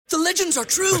The legends are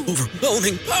true.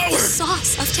 Overwhelming power!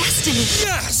 Sauce of destiny.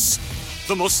 Yes!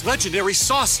 The most legendary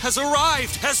sauce has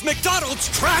arrived as McDonald's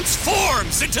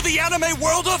transforms into the anime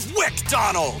world of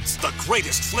WickDonald's. The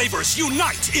greatest flavors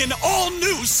unite in all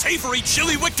new savory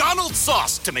chili McDonald's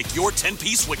sauce to make your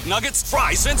 10-piece Wick Nuggets,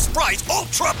 fries, and Sprite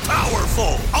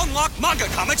ultra-powerful. Unlock manga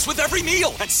comics with every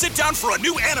meal and sit down for a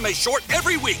new anime short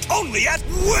every week only at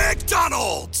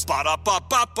WickDonald's.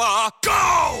 Ba-da-ba-ba-ba,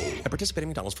 go! At participating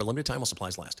McDonald's for a limited time while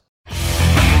supplies last.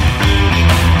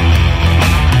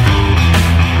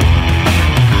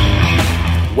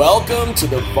 Welcome to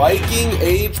the Viking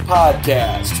Age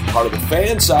Podcast, part of the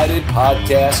Fan-Sided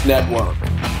Podcast Network.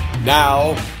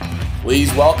 Now,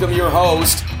 please welcome your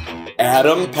host,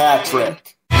 Adam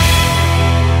Patrick.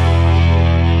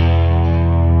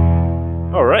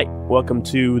 All right, welcome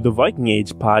to the Viking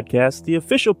Age Podcast, the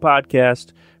official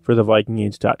podcast for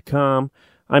thevikingage.com.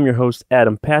 I'm your host,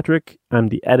 Adam Patrick. I'm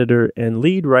the editor and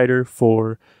lead writer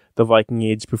for the Viking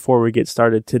Age. Before we get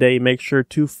started today, make sure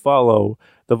to follow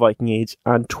the Viking Age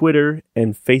on Twitter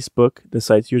and Facebook. The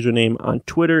site's username on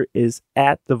Twitter is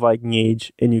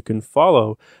 @thevikingage, and you can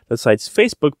follow the site's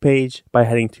Facebook page by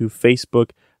heading to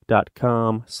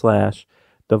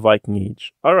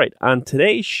facebook.com/thevikingage. All right, on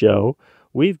today's show,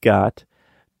 we've got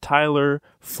Tyler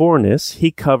Forness.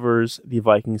 He covers the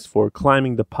Vikings for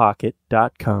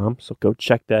climbingthepocket.com, so go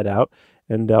check that out.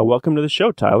 And welcome to the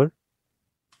show, Tyler.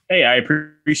 Hey, I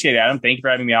appreciate it, Adam. Thank you for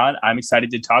having me on. I'm excited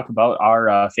to talk about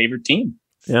our favorite team.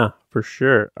 Yeah, for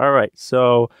sure. All right,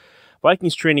 so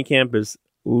Vikings training camp is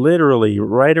literally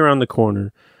right around the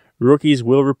corner. Rookies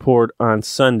will report on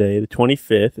Sunday, the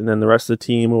 25th, and then the rest of the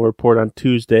team will report on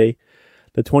Tuesday,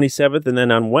 the 27th, and then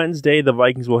on Wednesday, the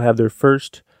Vikings will have their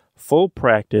first full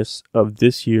practice of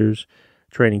this year's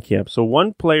training camp. So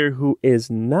one player who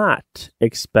is not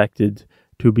expected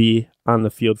to be on the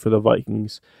field for the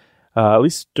Vikings, at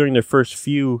least during their first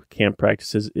few camp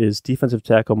practices, is defensive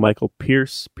tackle Michael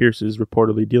Pierce. Pierce is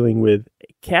reportedly dealing with a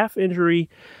calf injury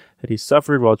that he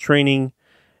suffered while training,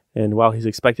 and while he's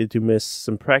expected to miss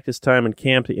some practice time in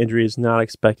camp, the injury is not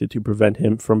expected to prevent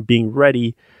him from being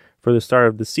ready for the start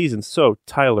of the season. So,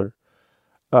 Tyler,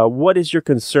 what is your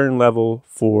concern level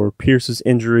for Pierce's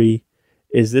injury?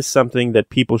 Is this something that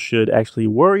people should actually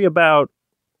worry about,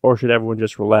 or should everyone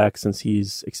just relax since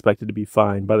he's expected to be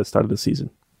fine by the start of the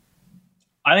season?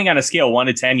 I think on a scale of 1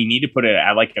 to 10, you need to put it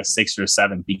at like a 6 or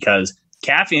 7, because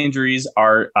calf injuries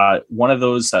are one of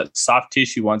those soft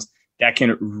tissue ones that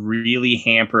can really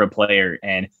hamper a player.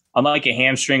 And unlike a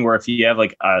hamstring, where if you have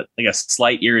like a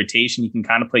slight irritation, you can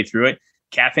kind of play through it,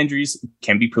 calf injuries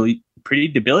can be pretty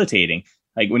debilitating.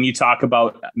 Like when you talk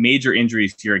about major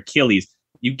injuries to your Achilles,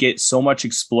 you get so much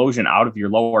explosion out of your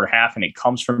lower half, and it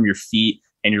comes from your feet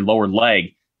and your lower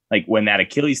leg. Like when that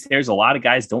Achilles tears, a lot of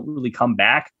guys don't really come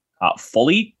back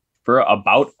fully for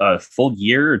about a full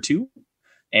year or two.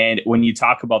 And when you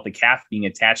talk about the calf being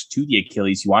attached to the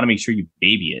Achilles, you want to make sure you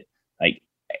baby it. Like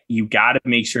you got to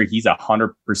make sure he's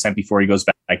 100% before he goes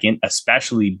back in,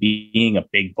 especially being a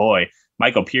big boy.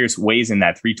 Michael Pierce weighs in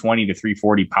that 320 to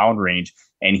 340 pound range,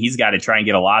 and he's got to try and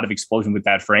get a lot of explosion with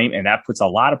that frame. And that puts a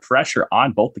lot of pressure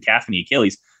on both the calf and the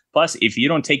Achilles. Plus, if you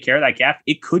don't take care of that calf,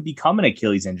 it could become an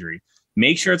Achilles injury.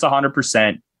 Make sure it's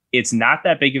 100%. It's not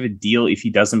that big of a deal if he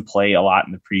doesn't play a lot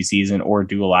in the preseason or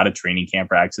do a lot of training camp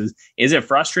practices. Is it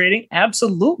frustrating?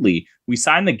 Absolutely. We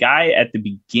signed the guy at the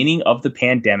beginning of the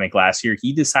pandemic last year.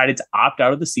 He decided to opt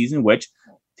out of the season, which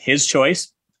his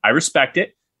choice. I respect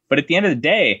it. But at the end of the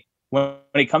day, when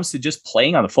it comes to just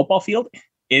playing on the football field,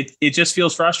 it just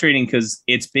feels frustrating because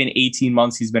it's been 18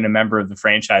 months he's been a member of the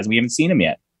franchise, and we haven't seen him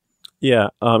yet. Yeah,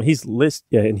 he's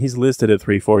listed at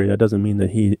 340. That doesn't mean that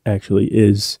he actually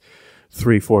is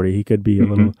 340. He could be a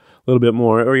little bit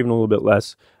more, or even a little bit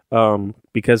less,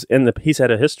 because he's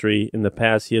had a history in the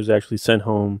past. He was actually sent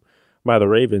home by the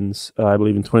Ravens, I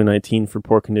believe in 2019, for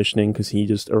poor conditioning because he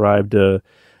just arrived to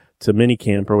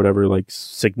minicamp or whatever, like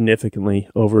significantly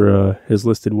over his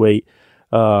listed weight.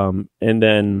 And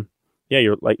then, yeah,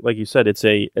 you're like you said, it's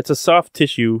a soft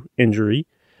tissue injury.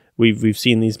 We've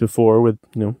seen these before with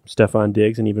Stephon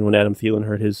Diggs, and even when Adam Thielen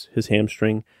hurt his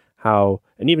hamstring. And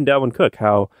even Dalvin Cook,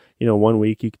 how 1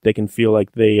 week they can feel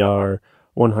like they are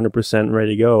 100%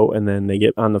 ready to go, and then they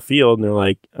get on the field and they're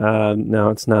like,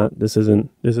 no, it's not. This isn't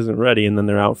ready, and then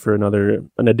they're out for an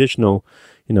additional,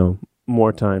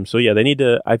 more time. So yeah, they need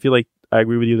to. I feel like I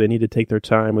agree with you. They need to take their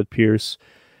time with Pierce.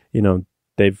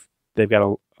 They've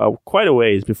got quite a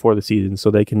ways before the season, so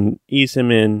they can ease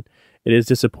him in. It is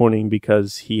disappointing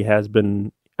because he has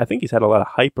been. I think he's had a lot of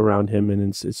hype around him, and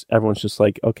it's everyone's just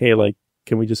like, okay, like,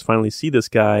 can we just finally see this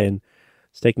guy? And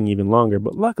it's taking even longer.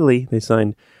 But luckily, they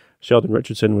signed Sheldon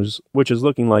Richardson, which is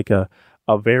looking like a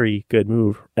very good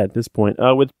move at this point.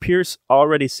 With Pierce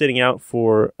already sitting out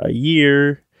for a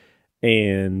year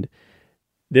and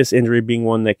this injury being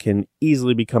one that can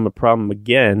easily become a problem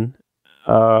again,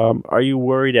 are you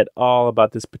worried at all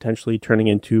about this potentially turning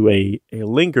into a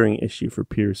lingering issue for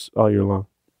Pierce all year long?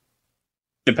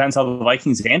 Depends how the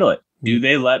Vikings handle it. Do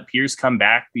they let Pierce come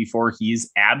back before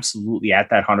he's absolutely at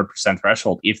that 100%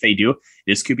 threshold? If they do,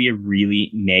 this could be a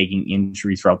really nagging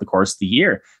injury throughout the course of the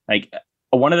year. Like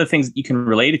one of the things that you can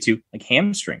relate it to, like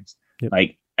hamstrings. Yep.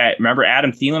 Like remember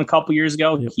Adam Thielen a couple years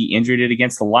ago? Yep. He injured it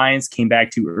against the Lions, came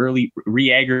back too early,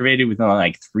 re-aggravated within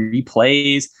like 3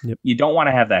 plays. Yep. You don't want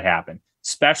to have that happen,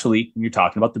 especially when you're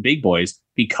talking about the big boys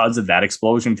because of that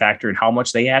explosion factor and how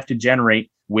much they have to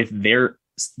generate with their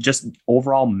just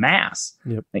overall mass.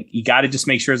 Yep. Like you got to just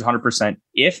make sure it's 100%.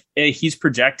 If he's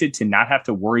projected to not have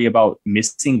to worry about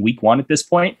missing week 1 at this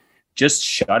point, just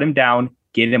shut him down,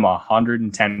 get him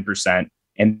 110%,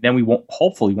 and then we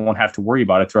won't have to worry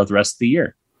about it throughout the rest of the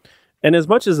year. And as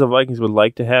much as the Vikings would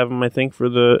like to have him, I think for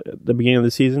the beginning of the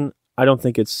season, I don't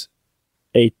think it's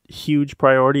a huge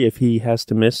priority if he has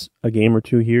to miss a game or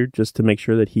two here just to make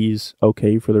sure that he's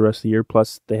okay for the rest of the year.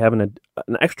 Plus, they have an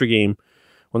extra game.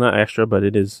 Well, not extra, but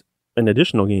it is an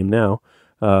additional game now,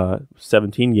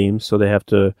 17 games. So they have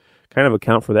to kind of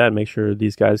account for that and make sure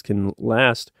these guys can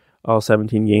last all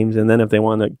 17 games. And then if they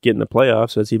want to get in the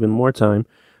playoffs, that's even more time.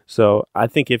 So I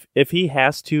think if he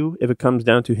has to, if it comes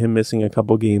down to him missing a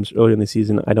couple games early in the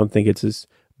season, I don't think it's as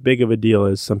big of a deal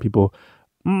as some people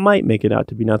might make it out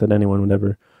to be. Not that anyone would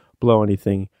ever blow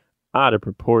anything out of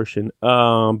proportion.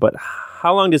 But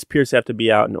how long does Pierce have to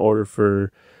be out in order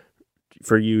for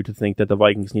you to think that the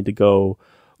Vikings need to go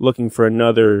looking for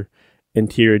another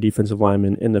interior defensive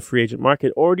lineman in the free agent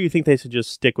market? Or do you think they should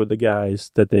just stick with the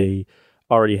guys that they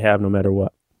already have no matter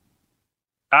what?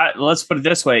 Let's put it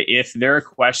this way. If there are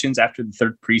questions after the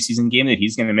 3rd preseason game that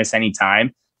he's going to miss any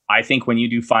time, I think when you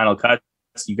do final cuts,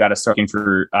 you got to start looking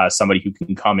for somebody who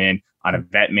can come in on a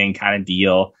vet min kind of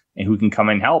deal and who can come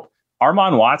and help.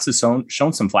 Armon Watts has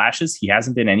shown some flashes. He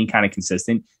hasn't been any kind of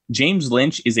consistent. James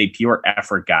Lynch is a pure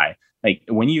effort guy. Like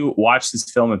when you watch this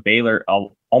film at Baylor,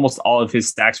 almost all of his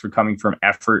sacks were coming from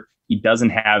effort. He doesn't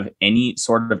have any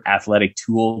sort of athletic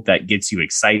tool that gets you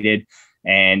excited.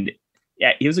 And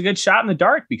yeah, he was a good shot in the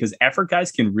dark because effort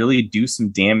guys can really do some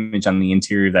damage on the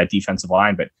interior of that defensive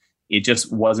line, but it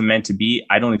just wasn't meant to be.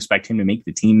 I don't expect him to make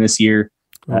the team this year.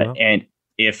 And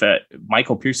if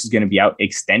Michael Pierce is going to be out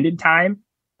extended time,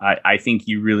 I think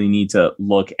you really need to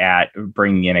look at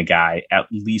bringing in a guy at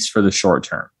least for the short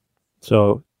term.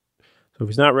 So if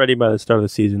he's not ready by the start of the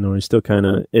season or he's still kind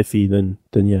of iffy, then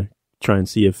yeah, try and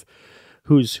see if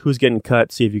who's getting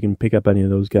cut. See if you can pick up any of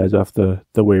those guys off the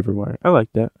waiver wire. I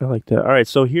like that. All right,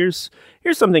 so here's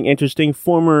something interesting.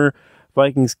 Former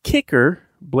Vikings kicker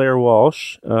Blair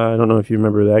Walsh, I don't know if you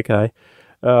remember that guy,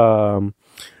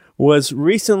 was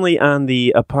recently on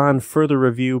the Upon Further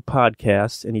Review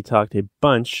podcast, and he talked a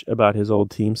bunch about his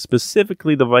old team,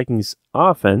 specifically the Vikings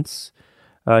offense.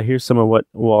 Here's some of what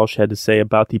Walsh had to say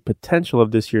about the potential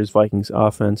of this year's Vikings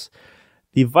offense.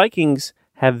 The Vikings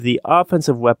have the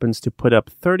offensive weapons to put up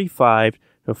 35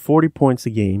 to 40 points a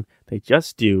game. They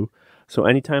just do. So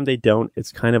anytime they don't,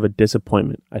 it's kind of a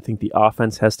disappointment. I think the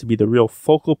offense has to be the real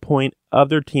focal point of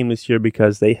their team this year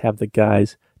because they have the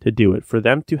guys to do it. For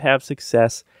them to have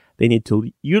success, they need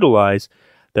to utilize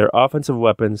their offensive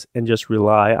weapons and just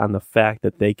rely on the fact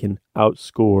that they can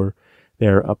outscore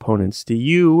their opponents. Do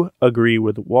you agree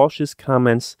with Walsh's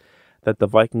comments that the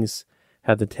Vikings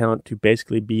have the talent to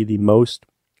basically be the most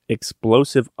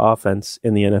explosive offense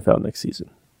in the NFL next season?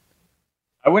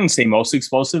 I wouldn't say most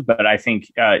explosive, but I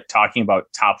think talking about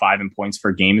top 5 in points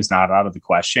per game is not out of the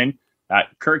question.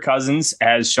 Kirk Cousins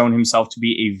has shown himself to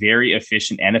be a very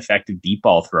efficient and effective deep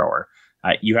ball thrower.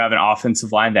 You have an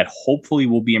offensive line that hopefully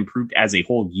will be improved as a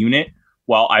whole unit.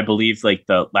 While I believe like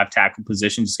the left tackle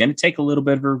position is going to take a little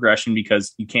bit of a regression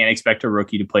because you can't expect a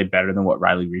rookie to play better than what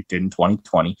Riley Reif did in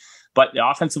 2020. But the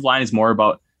offensive line is more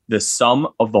about the sum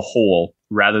of the whole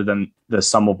rather than the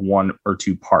sum of one or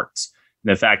two parts.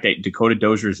 The fact that Dakota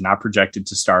Dozier is not projected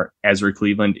to start. Ezra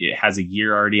Cleveland, it has a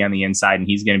year already on the inside, and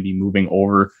he's going to be moving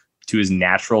over to his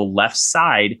natural left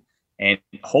side. And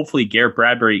hopefully Garrett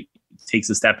Bradbury takes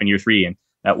a step in year 3. And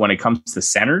that when it comes to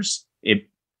centers, it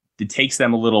takes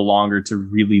them a little longer to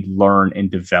really learn and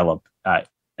develop,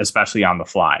 especially on the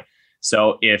fly.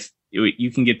 So if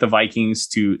you can get the Vikings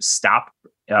to stop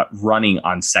running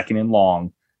on 2nd and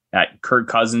long, Kirk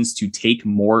Cousins to take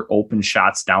more open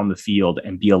shots down the field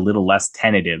and be a little less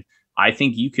tentative, I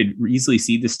think you could easily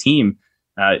see this team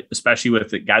especially with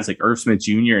the guys like Irv Smith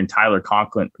Jr. and Tyler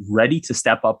Conklin ready to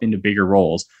step up into bigger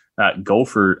roles, go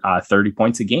for 30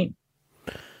 points a game.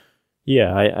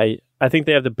 Yeah, I think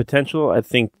they have the potential. I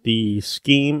think the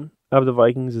scheme of the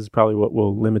Vikings is probably what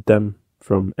will limit them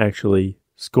from actually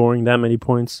scoring that many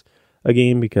points a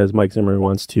game, because Mike Zimmer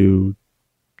wants to,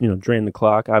 drain the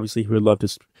clock. Obviously, he would love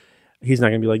to. He's not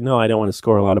going to be like, no, I don't want to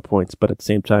score a lot of points, but at the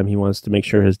same time, he wants to make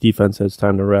sure his defense has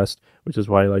time to rest, which is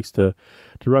why he likes to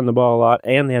run the ball a lot.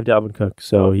 And they have Dalvin Cook,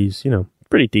 so he's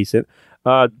pretty decent.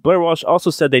 Blair Walsh also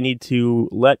said they need to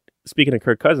speaking of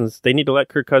Kirk Cousins, they need to let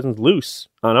Kirk Cousins loose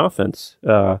on offense.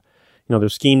 Their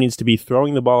scheme needs to be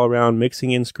throwing the ball around,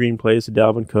 mixing in screen plays to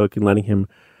Dalvin Cook, and letting him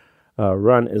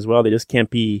run as well. They just can't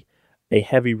be a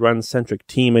heavy run-centric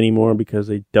team anymore because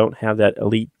they don't have that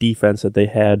elite defense that they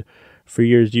had for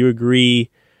years. Do you agree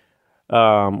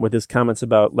with his comments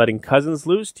about letting Cousins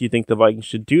loose? Do you think the Vikings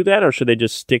should do that, or should they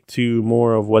just stick to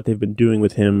more of what they've been doing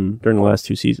with him during the last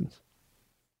 2 seasons?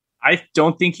 I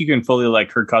don't think you can fully let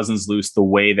Kirk Cousins loose the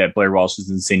way that Blair Walsh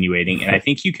is insinuating. And I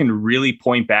think you can really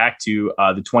point back to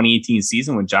the 2018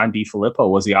 season when John DeFilippo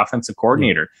was the offensive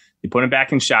coordinator. They put him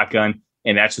back in shotgun,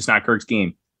 and that's just not Kirk's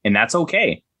game. And that's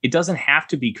okay. It doesn't have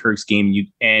to be Kirk's game.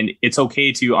 And it's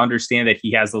okay to understand that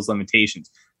he has those limitations.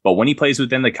 But when he plays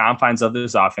within the confines of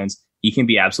this offense, he can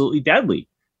be absolutely deadly.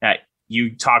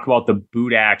 You talk about the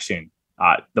boot action,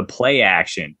 the play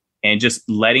action, and just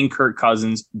letting Kirk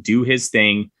Cousins do his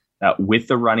thing with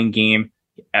the running game.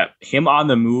 Him on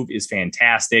the move is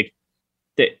fantastic.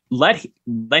 Let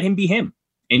him be him.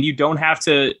 And you don't have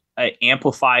to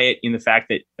amplify it in the fact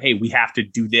that, hey, we have to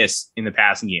do this in the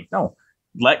passing game. No,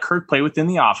 let Kirk play within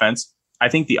the offense. I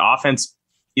think the offense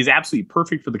is absolutely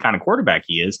perfect for the kind of quarterback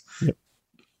he is. Yep.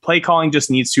 Play calling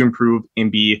just needs to improve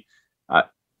and be,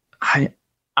 I'm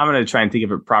going to try and think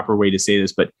of a proper way to say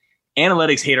this, but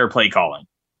analytics hate our play calling.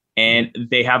 And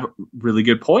they have really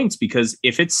good points, because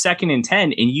if it's 2nd and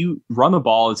 10 and you run the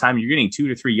ball all the time, you're getting 2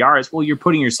 to 3 yards. Well, you're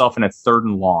putting yourself in a 3rd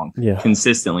and long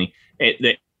consistently.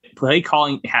 The play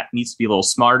calling needs to be a little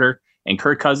smarter, and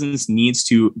Kirk Cousins needs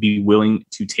to be willing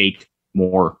to take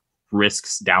more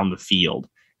risks down the field.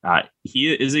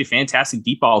 He is a fantastic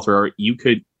deep ball thrower. You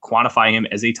could quantify him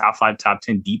as a top 5, top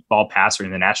 10 deep ball passer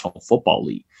in the National Football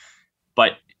League.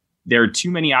 But there are too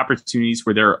many opportunities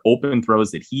where there are open throws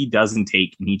that he doesn't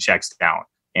take and he checks down.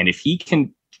 And if he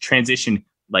can transition,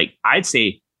 like I'd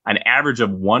say an average of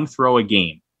 1 throw a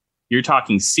game, you're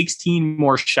talking 16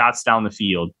 more shots down the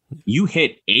field. You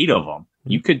hit 8 of them.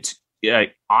 You could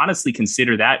honestly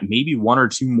consider that maybe 1 or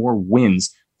 2 more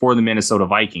wins for the Minnesota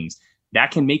Vikings. That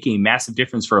can make a massive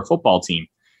difference for a football team.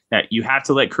 That you have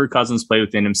to let Kirk Cousins play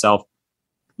within himself.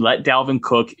 Let Dalvin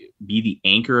Cook be the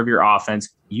anchor of your offense.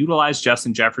 Utilize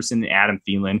Justin Jefferson and Adam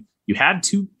Thielen. You have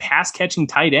 2 pass-catching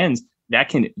tight ends that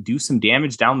can do some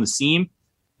damage down the seam.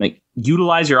 Like,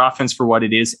 utilize your offense for what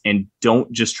it is, and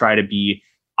don't just try to be,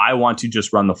 I want to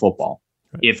just run the football.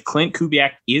 Right. If Clint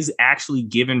Kubiak is actually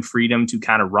given freedom to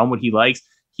kind of run what he likes,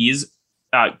 he is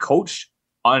coached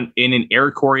in an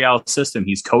Eric Coryell system.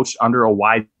 He's coached under a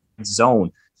wide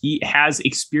zone. He has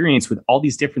experience with all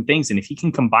these different things. And if he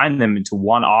can combine them into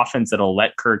one offense that'll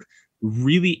let Kirk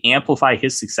really amplify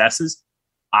his successes,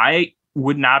 I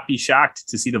would not be shocked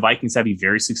to see the Vikings have a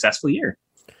very successful year.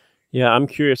 Yeah, I'm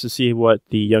curious to see what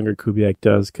the younger Kubiak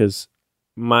does, because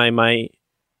my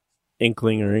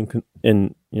inkling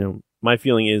my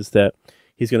feeling is that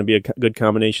he's going to be a good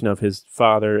combination of his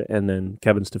father and then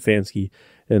Kevin Stefanski,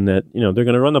 and that they're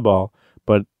going to run the ball,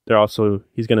 but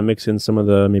he's going to mix in some of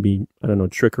the maybe, I don't know,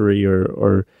 trickery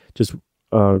or just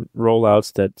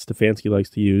rollouts that Stefanski likes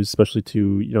to use, especially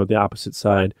to the opposite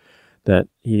side that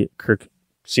Kirk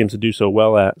seems to do so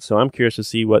well at. So I'm curious to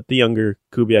see what the younger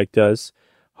Kubiak does.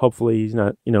 Hopefully he's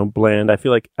not bland. I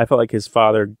felt like his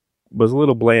father was a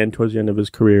little bland towards the end of his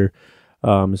career,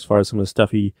 as far as some of the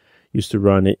stuff he used to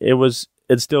run.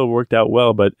 It still worked out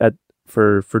well, but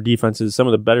for defenses, some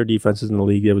of the better defenses in the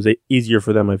league, it was easier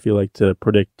for them, I feel like, to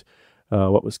predict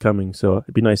what was coming. So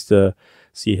it'd be nice to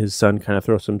see his son kind of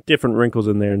throw some different wrinkles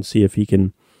in there and see if he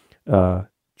can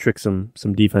trick some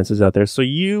defenses out there. So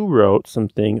you wrote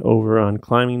something over on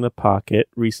Climbing the Pocket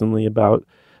recently about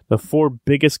the 4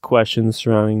 biggest questions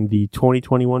surrounding the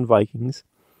 2021 Vikings.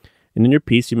 And in your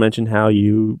piece, you mentioned how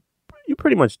you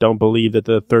pretty much don't believe that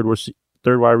the third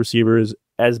wide receiver is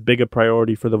as big a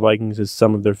priority for the Vikings as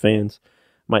some of their fans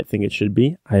might think it should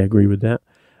be. I agree with that.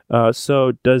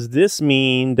 So does this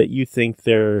mean that you think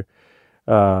that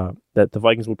the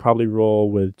Vikings will probably roll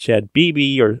with Chad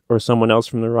Beebe or someone else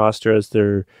from the roster as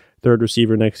their third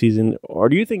receiver next season? Or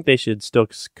do you think they should still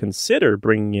consider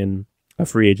bringing in a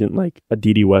free agent like a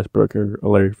D.D. Westbrook or a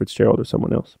Larry Fitzgerald or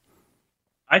someone else?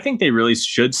 I think they really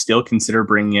should still consider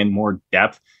bringing in more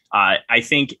depth. I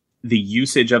think the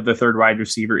usage of the third wide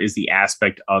receiver is the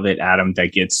aspect of it, Adam,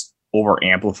 that gets over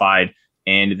amplified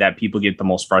and that people get the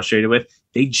most frustrated with.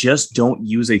 They just don't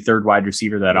use a third wide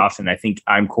receiver that often. I think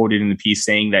I'm quoted in the piece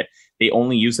saying that they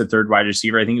only use the third wide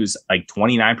receiver. I think it was like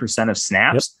 29% of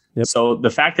snaps. Yep. So the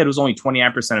fact that it was only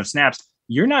 29% of snaps,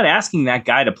 you're not asking that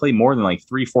guy to play more than like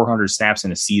 300-400 snaps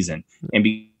in a season. And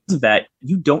because of that,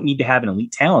 you don't need to have an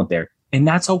elite talent there. And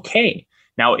that's okay.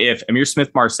 Now, if Amir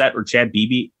Smith-Marset or Chad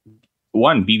Beebe,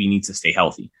 one, Beebe needs to stay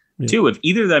healthy. Yeah. Two, if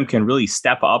either of them can really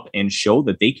step up and show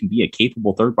that they can be a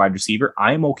capable third wide receiver,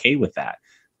 I am okay with that.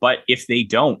 But if they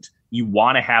don't, you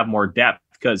want to have more depth,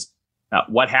 because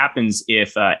what happens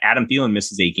if Adam Thielen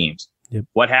misses 8 games? Yep.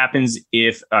 What happens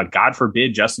if, God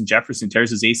forbid, Justin Jefferson tears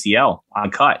his ACL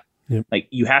on cut? Yep. Like,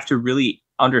 you have to really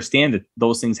understand that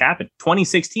those things happen.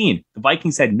 2016, the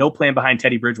Vikings had no plan behind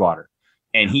Teddy Bridgewater,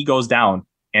 and he goes down,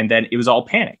 and then it was all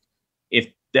panic. If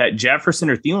that Jefferson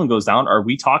or Thielen goes down, are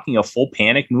we talking a full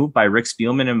panic move by Rick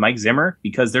Spielman and Mike Zimmer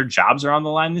because their jobs are on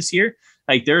the line this year?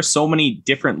 Like, there are so many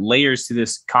different layers to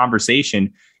this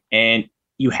conversation, and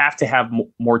you have to have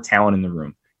more talent in the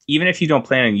room. Even if you don't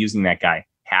plan on using that guy,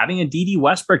 having a D.D.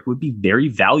 Westbrook would be very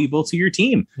valuable to your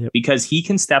team. Yep. Because he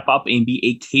can step up and be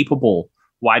a capable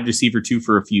wide receiver 2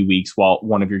 for a few weeks while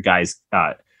one of your guys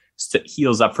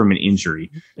heals up from an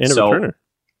injury. And a returner.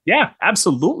 Yeah,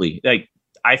 absolutely. Like,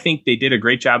 I think they did a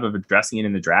great job of addressing it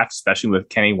in the draft, especially with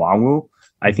Kenny Nwangwu.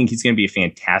 I think he's going to be a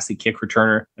fantastic kick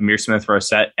returner. Amir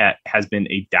Smith-Marset has been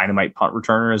a dynamite punt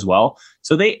returner as well.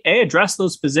 So they address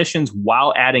those positions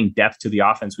while adding depth to the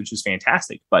offense, which is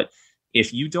fantastic. But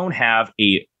if you don't have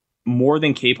a more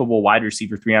than capable wide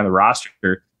receiver 3 on the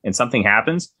roster and something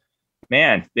happens,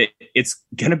 man, it's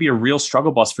going to be a real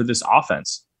struggle bus for this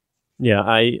offense. Yeah,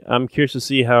 I'm curious to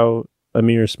see how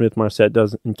Amir Smith-Marset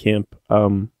does in camp.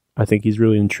 I think he's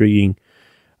really intriguing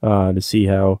to see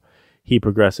how he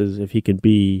progresses, if he can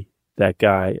be that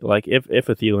guy, like if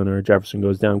a Thielen or a Jefferson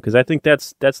goes down, because I think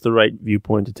that's the right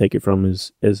viewpoint to take it from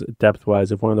is depth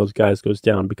wise. If one of those guys goes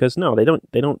down, because no, they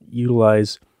don't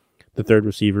utilize the third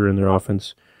receiver in their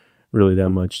offense really that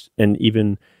much, and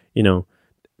even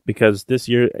because this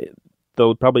year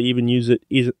they'll probably even use it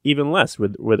even less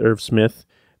with Irv Smith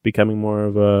becoming more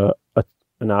of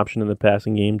an option in the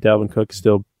passing game. Dalvin Cook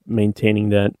still maintaining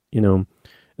that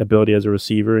ability as a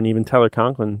receiver, and even Tyler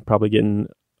Conklin probably getting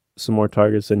some more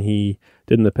targets than he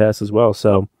did in the past as well.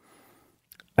 So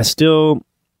I don't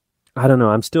know.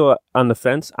 I'm still on the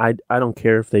fence. I don't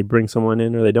care if they bring someone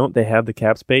in or they don't. They have the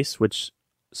cap space,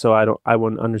 so I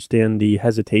wouldn't understand the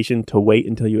hesitation to wait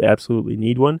until you absolutely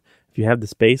need one. If you have the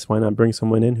space, why not bring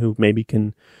someone in who maybe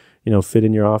can, fit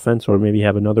in your offense, or maybe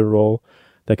have another role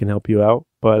that can help you out.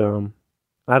 But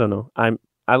I don't know.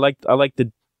 I like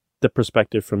the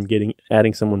perspective from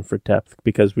adding someone for depth,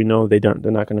 because we know they're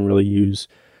not going to really use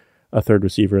a third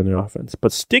receiver in their offense.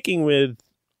 But sticking with,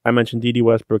 I mentioned D.D.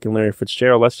 Westbrook and Larry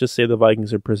Fitzgerald, let's just say the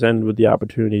Vikings are presented with the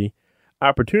opportunity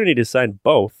to sign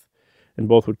both, and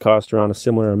both would cost around a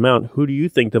similar amount. Who do you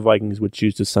think the Vikings would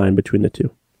choose to sign between the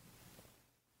two?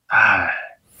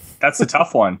 That's a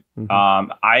tough one.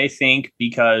 Mm-hmm. I think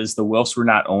because the Wilfs were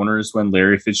not owners when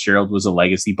Larry Fitzgerald was a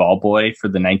legacy ball boy for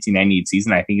the 1998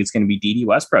 season, I think it's going to be D.D.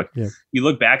 Westbrook. Yeah. You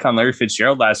look back on Larry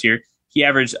Fitzgerald last year, he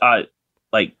averaged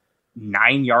like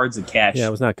 9 yards a catch. Yeah,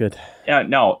 it was not good.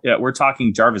 We're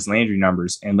talking Jarvis Landry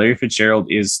numbers, and Larry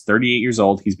Fitzgerald is 38 years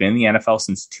old. He's been in the NFL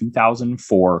since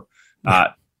 2004.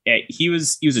 He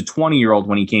was a 20-year-old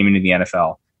when he came into the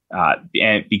NFL.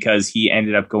 And because he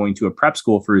ended up going to a prep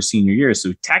school for his senior year.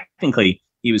 So technically,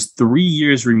 he was 3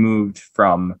 years removed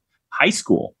from high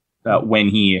school when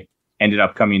he ended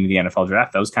up coming into the NFL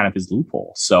draft. That was kind of his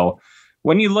loophole. So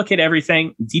when you look at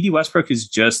everything, D.D. Westbrook he's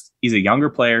a younger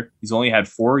player. He's only had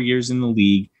 4 years in the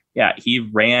league. Yeah, he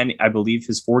ran, I believe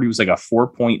his 40 was like a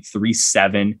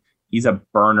 4.37. He's a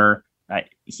burner.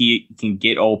 He can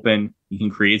get open. He can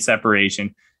create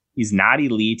separation. He's not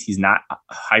elite. He's not a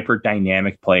hyper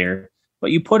dynamic player,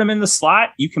 but you put him in the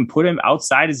slot. You can put him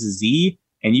outside as a Z,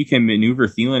 and you can maneuver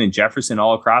Thielen and Jefferson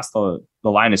all across the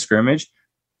line of scrimmage.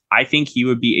 I think he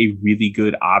would be a really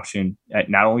good option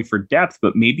not only for depth,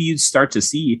 but maybe you'd start to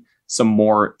see some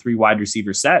more 3 wide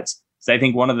receiver sets. So I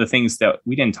think one of the things that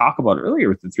we didn't talk about earlier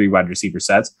with the 3 wide receiver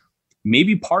sets,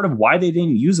 maybe part of why they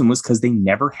didn't use them was because they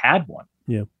never had one.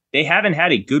 Yeah. They haven't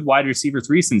had a good wide receiver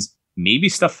 3 since maybe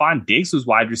Stephon Diggs was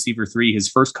wide receiver 3 his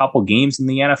first couple games in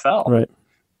the NFL. Right.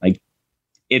 Like,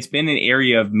 it's been an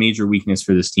area of major weakness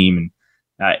for this team. And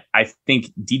I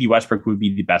think D.D. Westbrook would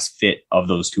be the best fit of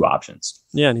those 2 options.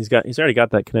 Yeah, and he's already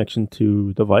got that connection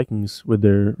to the Vikings with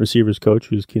their receivers coach,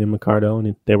 who's Keenan McCardell,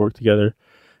 and they work together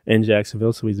in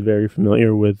Jacksonville, so he's very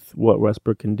familiar with what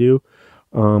Westbrook can do.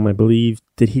 I believe,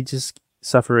 did he just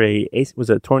suffer was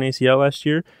it a torn ACL last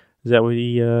year? Is that what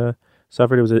he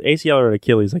suffered? It was an ACL or an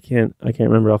Achilles. I can't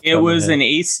remember off the top of my head. It was an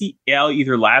ACL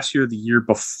either last year or the year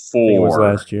before. I think it was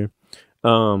last year.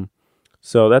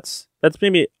 So that's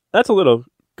a little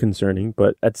concerning,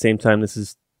 but at the same time, this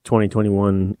is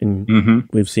 2021, and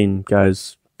we've seen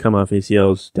guys come off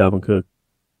ACLs. Dalvin Cook,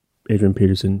 Adrian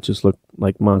Peterson just look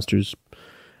like monsters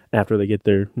after they get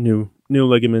their new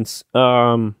ligaments.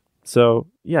 So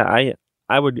yeah,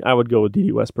 I would go with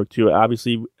D.D. Westbrook too.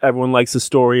 Obviously, everyone likes the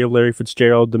story of Larry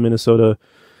Fitzgerald, the Minnesota,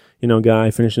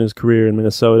 guy finishing his career in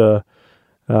Minnesota,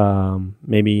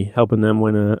 maybe helping them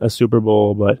win a Super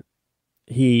Bowl, but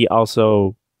he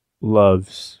also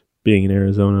loves being in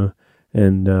Arizona,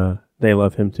 and they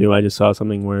love him too. I just saw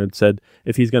something where it said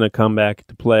if he's going to come back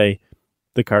to play,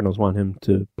 the Cardinals want him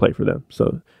to play for them.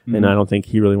 So, and I don't think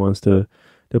he really wants to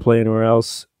play anywhere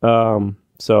else.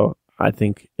 So I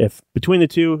think if between the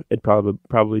two, it'd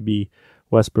probably be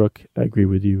Westbrook. I agree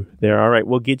with you there. All right,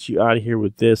 we'll get you out of here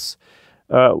with this.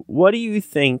 What do you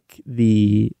think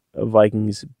the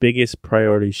Vikings' biggest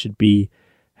priority should be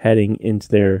heading into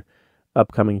their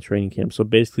upcoming training camp? So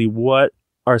basically, what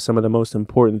are some of the most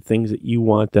important things that you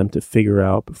want them to figure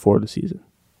out before the season?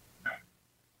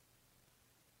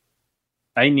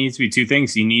 I think it needs to be two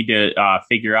things. You need to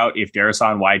figure out if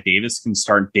Darrison Wyatt-Davis can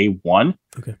start day one.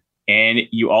 Okay. And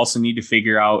you also need to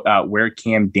figure out where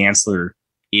Cam Dantzler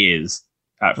is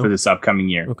for this upcoming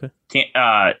year. Okay.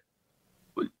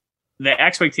 The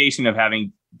expectation of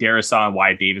having Darrison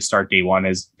Wyatt-Davis start day one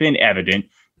has been evident.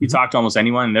 You talk to almost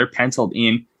anyone, and they're penciled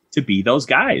in to be those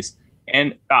guys.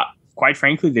 And quite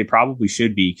frankly, they probably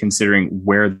should be, considering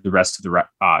where the rest of the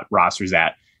roster's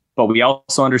at. But we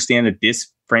also understand that this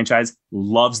franchise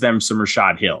loves them some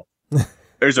Rashad Hill.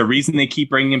 There's a reason they keep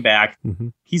bringing him back.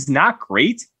 He's not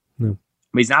great, but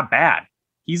he's not bad.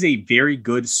 He's a very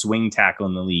good swing tackle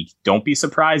in the league. Don't be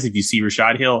surprised if you see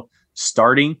Rashad Hill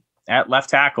starting at left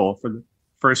tackle for the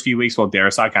first few weeks while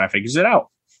Darrisaw kind of figures it out.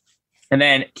 And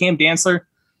then Cam Dantzler,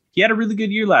 he had a really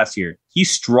good year last year. He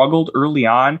struggled early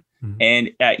on, and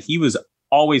he was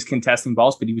always contesting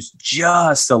balls, but he was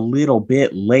just a little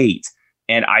bit late.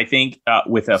 And I think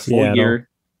with a full year,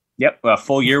 a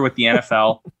full year with the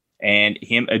NFL and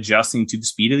him adjusting to the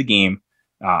speed of the game,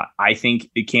 I think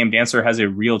Cam Dantzler has a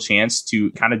real chance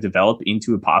to kind of develop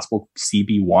into a possible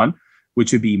CB1,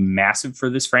 which would be massive for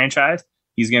this franchise.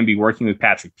 He's going to be working with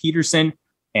Patrick Peterson,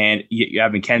 and you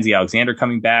have Mackenzie Alexander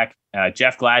coming back.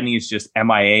 Jeff Gladney is just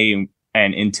MIA,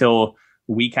 and until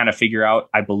we kind of figure out,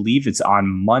 I believe it's on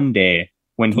Monday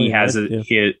when he has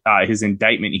his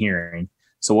indictment hearing.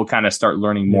 So we'll kind of start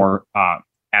learning more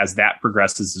as that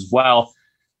progresses as well.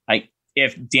 Like,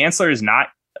 if Dantzler is not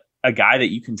a guy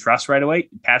that you can trust right away,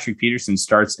 Patrick Peterson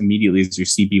starts immediately as your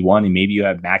CB1, and maybe you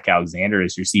have Mac Alexander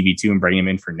as your CB2 and bring him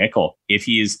in for nickel. If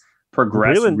he is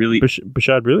progressed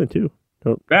Bashad Breeland too.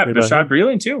 Bashad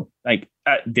Breeland too. Like,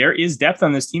 there is depth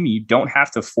on this team. You don't have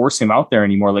to force him out there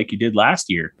anymore like you did last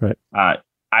year. Right.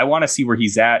 I want to see where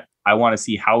he's at. I want to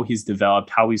see how he's developed,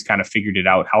 how he's kind of figured it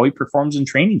out, how he performs in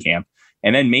training camp,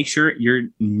 and then make sure you're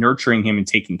nurturing him and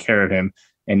taking care of him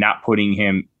and not putting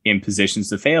him in positions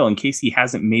to fail in case he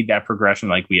hasn't made that progression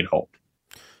like we had hoped.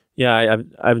 Yeah,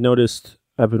 I've noticed.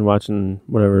 I've been watching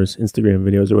whatever his Instagram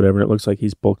videos or whatever, and it looks like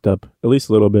he's bulked up at least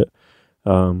a little bit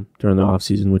during the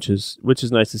offseason, which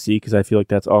is nice to see, because I feel like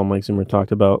that's all Mike Zimmer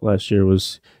talked about last year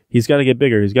was he's got to get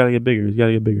bigger, he's got to get bigger, he's got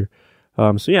to get bigger.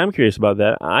 So yeah, I'm curious about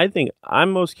that. I think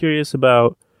I'm most curious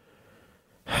about,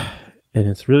 and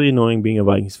it's really annoying being a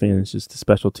Vikings fan, it's just the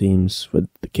special teams with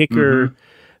the kicker,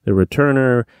 the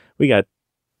returner. We got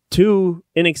two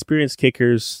inexperienced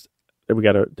kickers.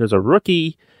 There's a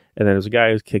rookie, and then there's a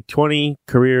guy who's kicked 20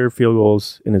 career field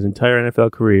goals in his entire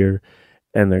NFL career,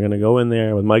 and they're going to go in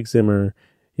there with Mike Zimmer,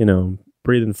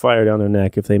 breathing fire down their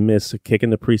neck if they miss a kick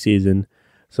in the preseason.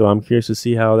 So I'm curious to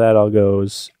see how that all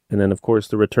goes. And then, of course,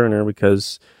 the returner,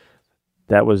 because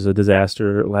that was a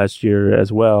disaster last year as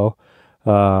well.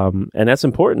 And that's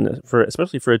important,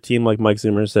 especially for a team like Mike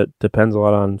Zimmer's that depends a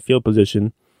lot on field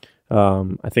position.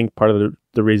 I think part of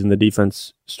the reason the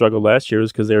defense struggled last year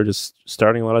was because they were just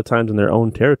starting a lot of times in their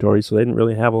own territory, so they didn't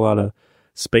really have a lot of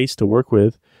space to work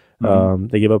with.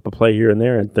 They give up a play here and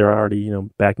there, and they're already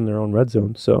back in their own red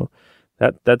zone. So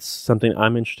that's something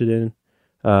I'm interested in.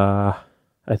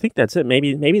 I think that's it.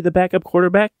 Maybe the backup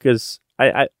quarterback, because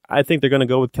I think they're going to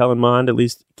go with Kellen Mond, at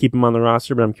least keep him on the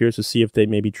roster, but I'm curious to see if they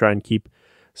maybe try and keep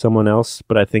someone else.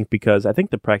 But I think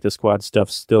the practice squad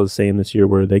stuff's still the same this year,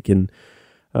 where they can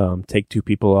take two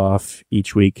people off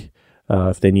each week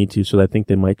if they need to. So I think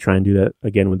they might try and do that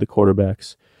again with the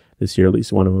quarterbacks. this year, at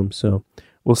least one of them. So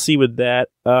we'll see with that.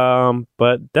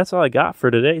 But that's all I got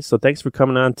for today. So thanks for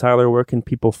coming on, Tyler. Where can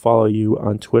people follow you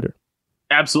on Twitter?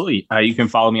 Absolutely. You can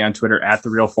follow me on Twitter at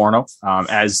 @TheRealForno.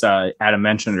 As Adam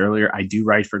mentioned earlier, I do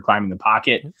write for Climbing the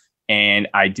Pocket, and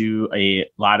I do a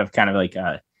lot of kind of like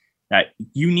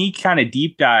unique kind of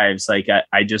deep dives. Like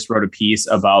I just wrote a piece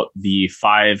about the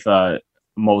 5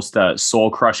 most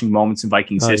soul-crushing moments in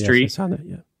Vikings history. Yes, I saw that,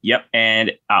 yeah. Yep.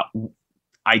 And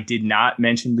I did not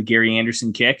mention the Gary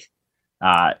Anderson kick.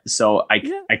 So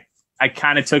I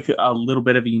kind of took a little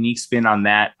bit of a unique spin on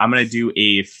that. I'm going to do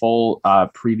a full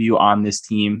preview on this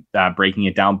team, breaking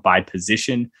it down by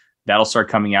position. That'll start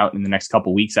coming out in the next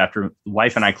couple weeks after the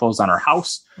wife and I close on our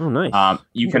house. Oh, nice.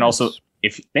 You can also,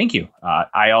 thank you.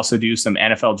 I also do some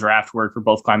NFL draft work for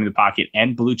both Climbing the Pocket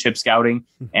and Blue Chip Scouting.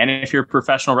 And if you're a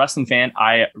professional wrestling fan,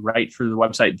 I write for the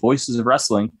website Voices of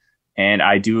Wrestling, and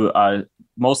I do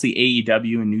mostly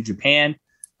AEW and New Japan.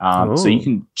 So you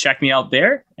can check me out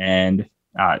there, and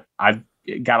I've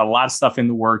got a lot of stuff in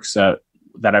the works that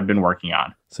I've been working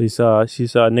on. So you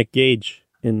saw Nick Gage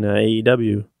in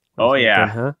AEW. Oh yeah,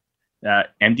 huh?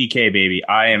 MDK baby.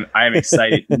 I am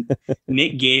excited.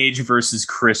 Nick Gage versus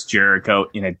Chris Jericho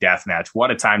in a death match.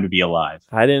 What a time to be alive.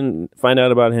 I didn't find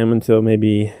out about him until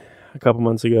maybe a couple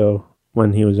months ago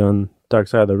when he was on Dark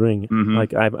Side of the Ring. Mm-hmm.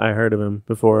 Like I heard of him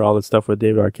before all that stuff with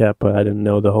David Arquette, but I didn't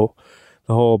know the whole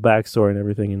backstory and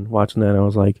everything. And watching that, I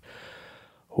was like,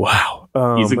 wow.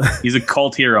 He's a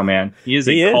cult hero, man. He is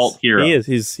a cult hero. He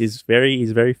is. He's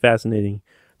very fascinating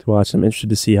to watch. I'm interested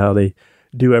to see how they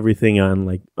do everything on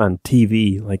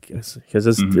TV, because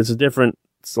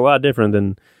it's a lot different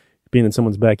than being in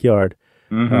someone's backyard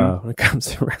when it comes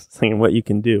to wrestling and what you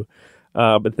can do.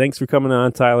 But thanks for coming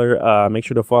on, Tyler. Make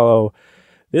sure to follow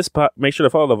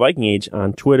the Viking Age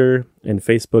on Twitter and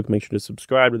Facebook. Make sure to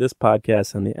subscribe to this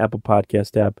podcast on the Apple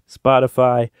Podcast app,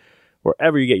 Spotify,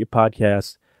 wherever you get your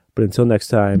podcasts. But until next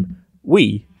time,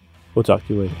 we will talk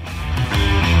to you later.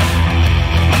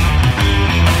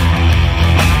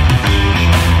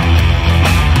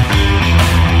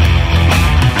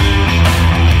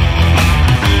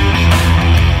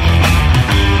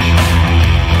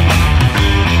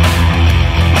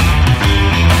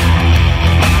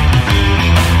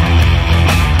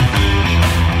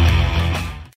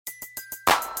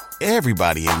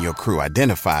 Everybody in your crew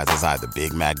identifies as either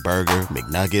Big Mac Burger,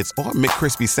 McNuggets, or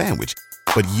McCrispy Sandwich.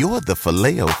 But you're the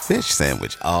Filet-O-Fish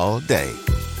Sandwich all day.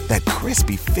 That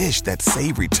crispy fish, that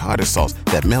savory tartar sauce,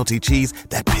 that melty cheese,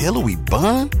 that pillowy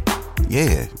bun.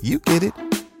 Yeah, you get it.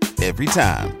 Every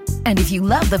time. And if you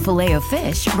love the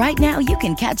Filet-O-Fish, right now you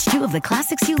can catch 2 of the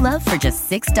classics you love for just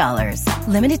 $6.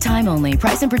 Limited time only.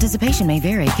 Price and participation may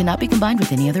vary. Cannot be combined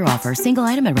with any other offer. Single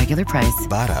item at regular price.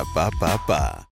 Ba-da-ba-ba-ba.